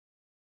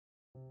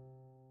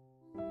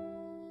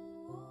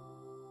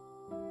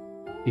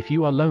if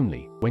you are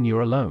lonely, when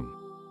you're alone,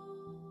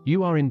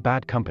 you are in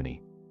bad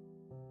company.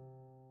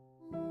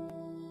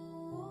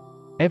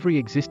 Every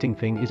existing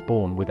thing is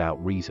born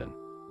without reason,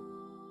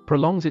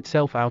 prolongs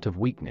itself out of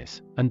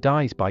weakness, and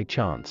dies by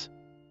chance.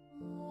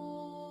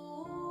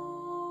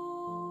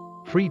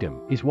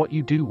 Freedom is what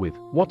you do with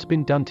what's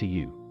been done to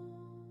you.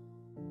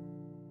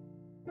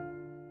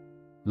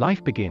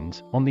 Life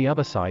begins on the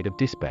other side of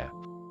despair.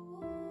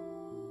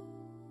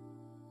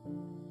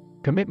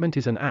 Commitment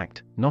is an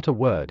act, not a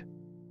word.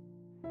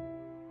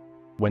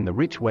 When the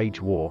rich wage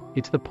war,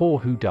 it's the poor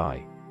who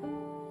die.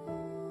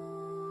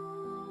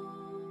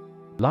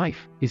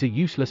 Life is a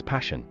useless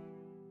passion.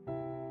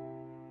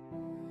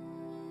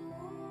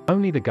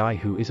 Only the guy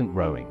who isn't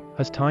rowing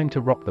has time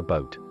to rock the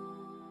boat.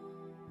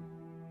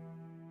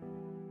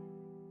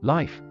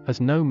 Life has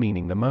no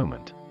meaning the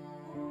moment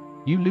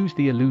you lose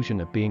the illusion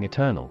of being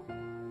eternal.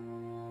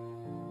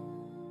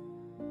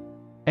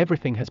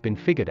 Everything has been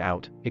figured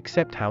out,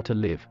 except how to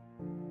live.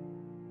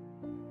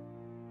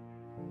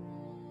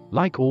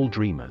 Like all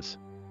dreamers,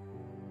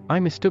 I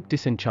mistook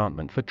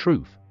disenchantment for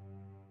truth.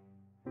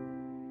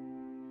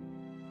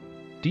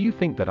 Do you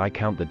think that I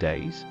count the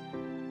days?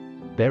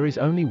 There is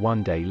only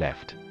one day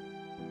left.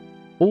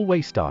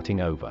 Always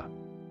starting over.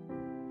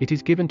 It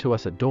is given to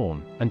us at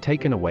dawn, and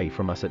taken away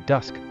from us at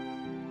dusk.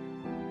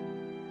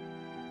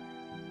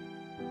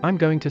 I'm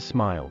going to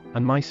smile,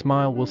 and my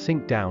smile will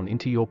sink down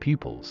into your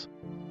pupils.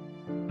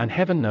 And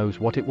heaven knows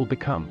what it will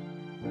become.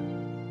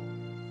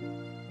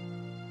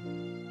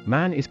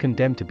 Man is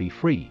condemned to be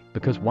free,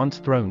 because once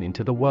thrown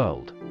into the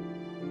world,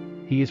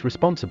 he is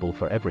responsible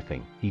for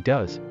everything he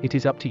does. It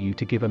is up to you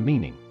to give a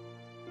meaning.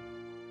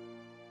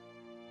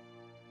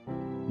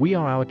 We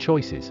are our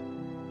choices.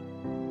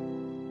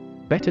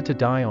 Better to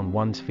die on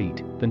one's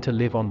feet, than to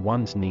live on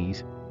one's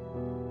knees.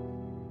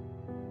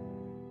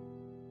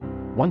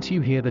 Once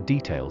you hear the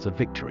details of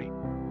victory,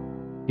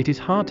 it is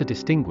hard to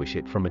distinguish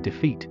it from a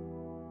defeat.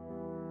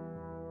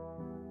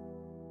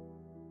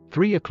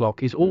 3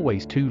 o'clock is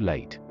always too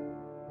late,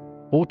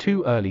 or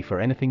too early for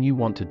anything you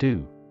want to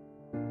do.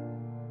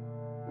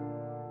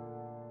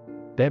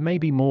 There may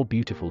be more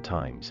beautiful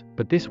times,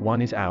 but this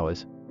one is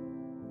ours.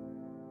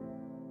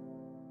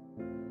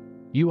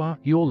 You are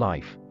your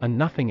life, and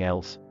nothing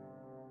else.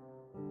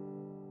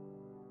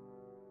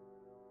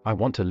 I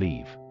want to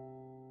leave.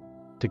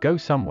 To go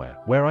somewhere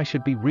where I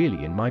should be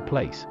really in my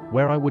place,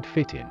 where I would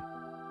fit in.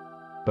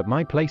 But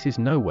my place is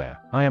nowhere,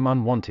 I am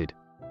unwanted.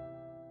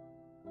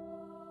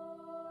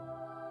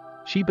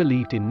 She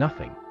believed in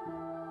nothing.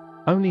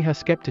 Only her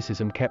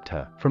skepticism kept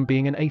her from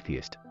being an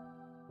atheist.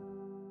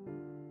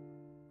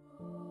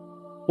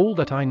 All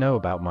that I know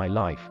about my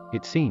life,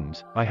 it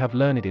seems, I have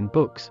learned in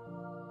books.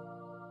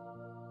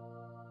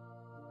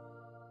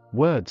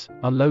 Words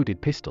are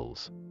loaded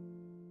pistols.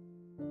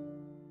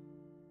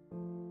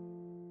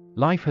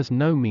 Life has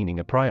no meaning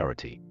a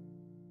priority.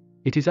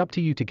 It is up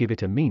to you to give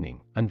it a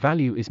meaning, and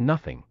value is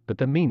nothing but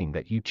the meaning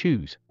that you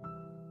choose.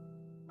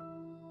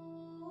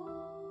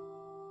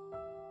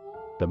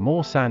 The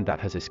more sand that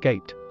has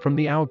escaped from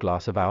the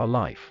hourglass of our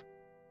life,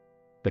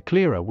 the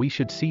clearer we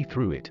should see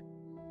through it.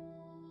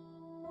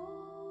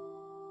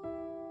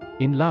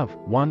 In love,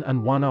 one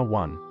and one are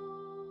one.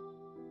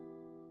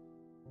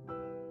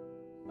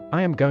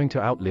 I am going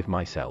to outlive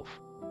myself.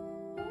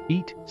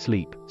 Eat,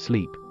 sleep,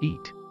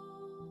 eat.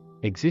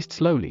 Exist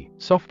slowly,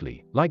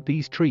 softly, like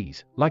these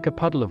trees, like a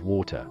puddle of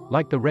water,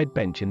 like the red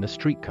bench in the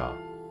streetcar.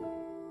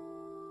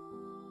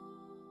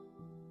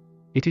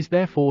 It is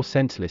therefore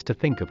senseless to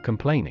think of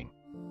complaining,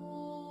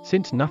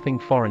 since nothing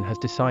foreign has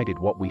decided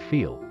what we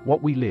feel,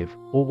 what we live,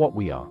 or what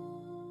we are.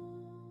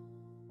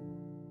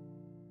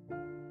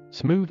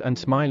 Smooth and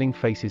smiling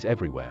faces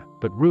everywhere,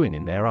 but ruin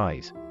in their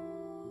eyes.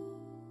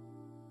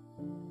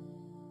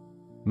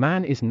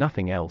 Man is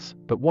nothing else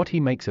but what he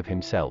makes of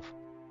himself.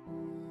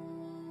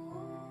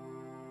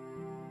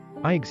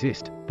 I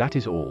exist, that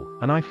is all,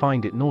 and I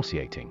find it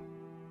nauseating.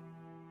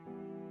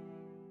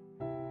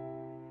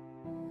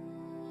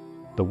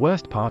 The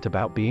worst part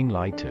about being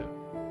lied to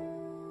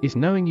is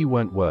knowing you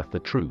weren't worth the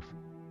truth.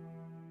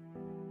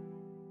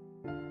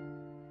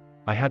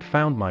 I had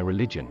found my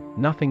religion.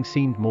 Nothing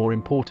seemed more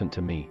important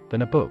to me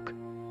than a book.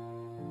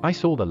 I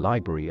saw the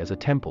library as a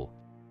temple.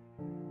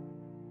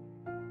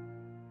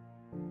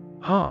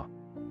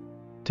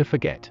 To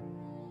forget.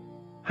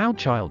 How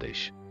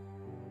childish.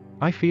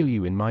 I feel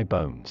you in my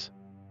bones.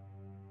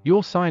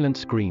 Your silence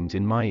screams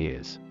in my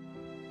ears.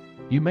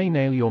 You may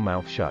nail your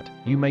mouth shut,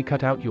 you may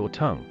cut out your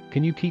tongue.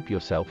 Can you keep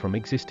yourself from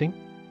existing?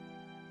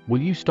 Will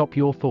you stop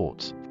your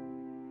thoughts?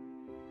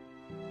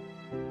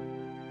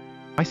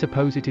 I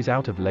suppose it is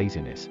out of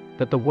laziness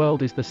that the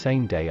world is the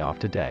same day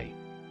after day.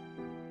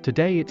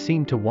 Today it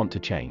seemed to want to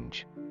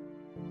change.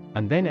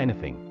 And then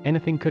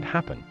anything could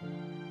happen.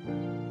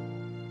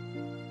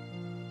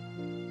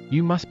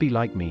 You must be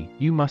like me,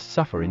 you must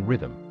suffer in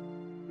rhythm.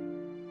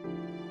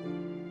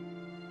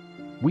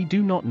 We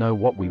do not know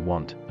what we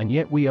want, and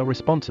yet we are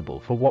responsible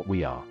for what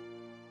we are.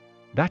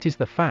 That is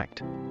the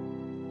fact.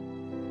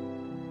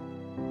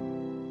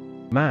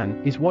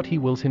 Man is what he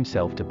wills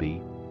himself to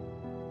be.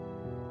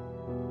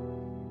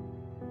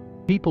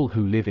 People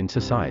who live in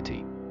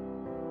society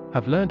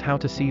have learned how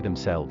to see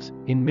themselves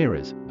in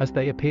mirrors as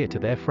they appear to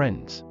their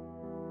friends.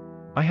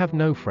 I have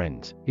no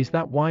friends, is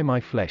that why my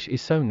flesh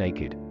is so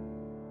naked?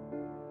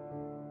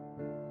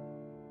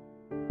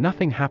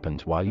 Nothing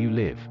happens while you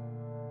live.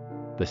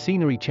 The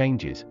scenery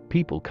changes,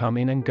 people come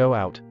in and go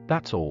out,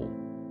 that's all.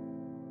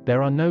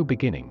 There are no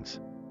beginnings.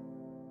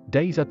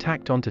 Days are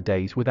tacked onto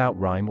days without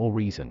rhyme or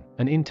reason,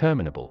 an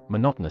interminable,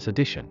 monotonous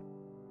addition.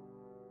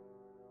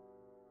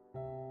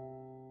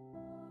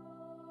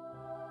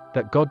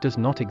 That God does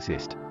not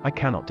exist, I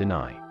cannot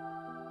deny.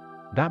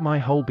 That my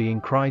whole being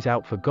cries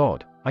out for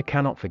God, I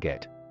cannot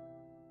forget.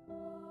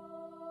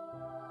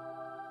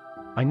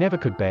 I never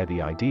could bear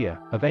the idea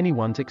of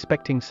anyone's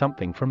expecting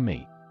something from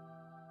me.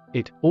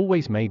 It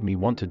always made me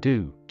want to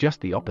do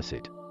just the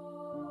opposite.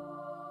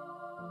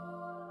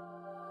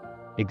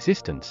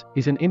 Existence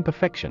is an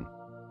imperfection.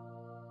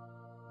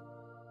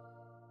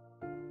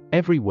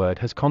 Every word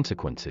has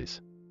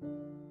consequences.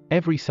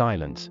 Every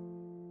silence.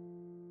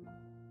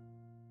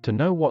 To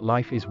know what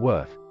life is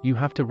worth, you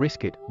have to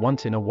risk it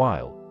once in a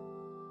while.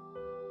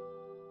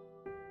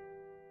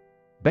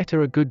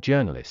 Better a good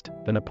journalist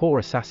than a poor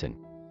assassin.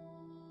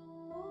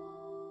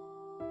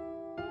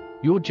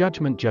 Your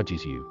judgment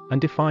judges you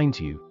and defines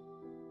you.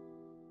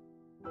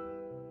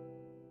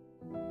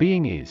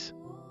 Being is.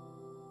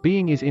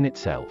 Being is in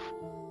itself.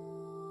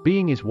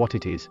 Being is what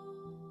it is.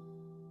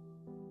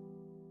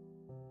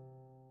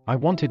 I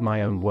wanted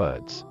my own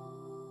words,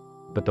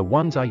 but the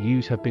ones I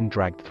use have been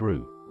dragged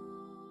through.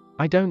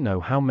 I don't know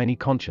how many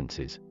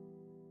consciences.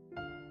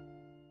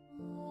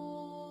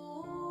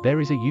 There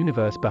is a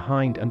universe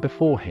behind and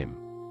before him.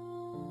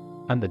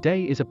 And the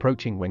day is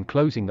approaching when,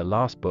 closing the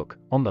last book,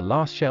 on the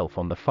last shelf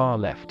on the far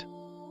left,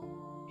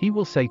 he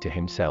will say to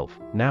himself,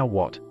 now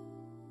what?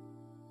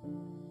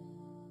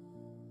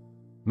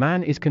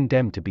 Man is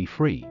condemned to be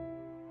free.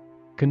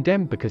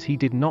 Condemned because he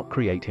did not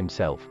create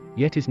himself,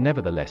 yet is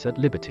nevertheless at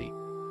liberty.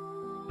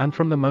 And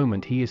from the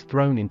moment he is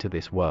thrown into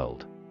this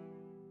world,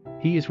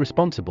 he is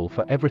responsible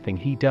for everything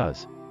he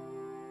does.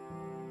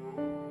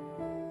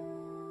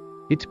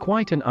 It's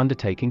quite an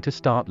undertaking to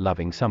start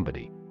loving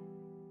somebody.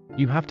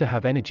 You have to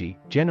have energy,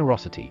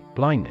 generosity,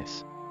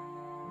 blindness.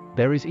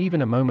 There is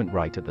even a moment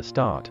right at the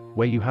start,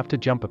 where you have to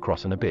jump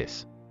across an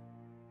abyss.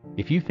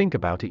 If you think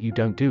about it, you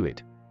don't do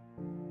it.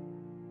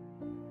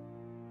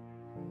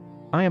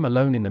 I am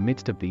alone in the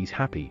midst of these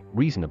happy,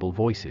 reasonable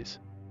voices.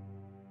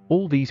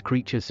 All these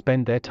creatures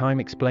spend their time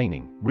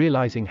explaining,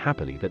 realizing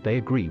happily that they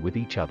agree with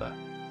each other.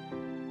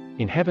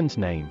 In heaven's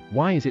name,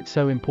 why is it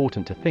so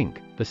important to think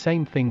the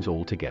same things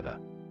all together?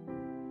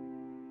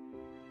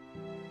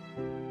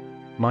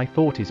 My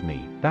thought is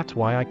me, that's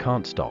why I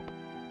can't stop.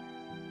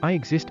 I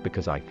exist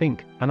because I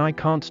think, and I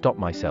can't stop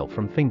myself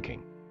from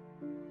thinking.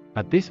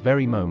 At this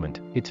very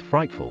moment, it's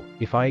frightful.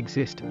 If I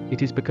exist,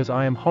 it is because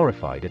I am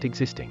horrified at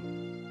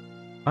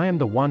existing. I am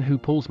the one who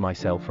pulls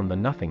myself from the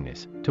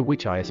nothingness to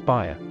which I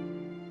aspire.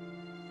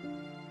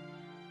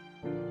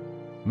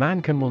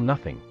 Man can will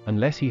nothing,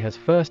 unless he has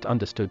first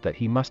understood that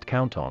he must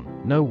count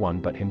on no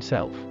one but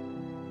himself.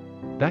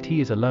 That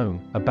he is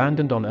alone,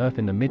 abandoned on earth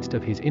in the midst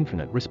of his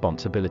infinite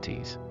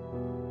responsibilities.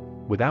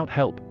 Without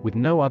help, with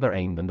no other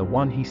aim than the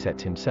one he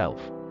sets himself.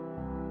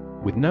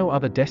 With no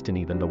other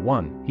destiny than the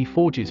one he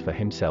forges for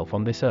himself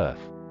on this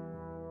earth.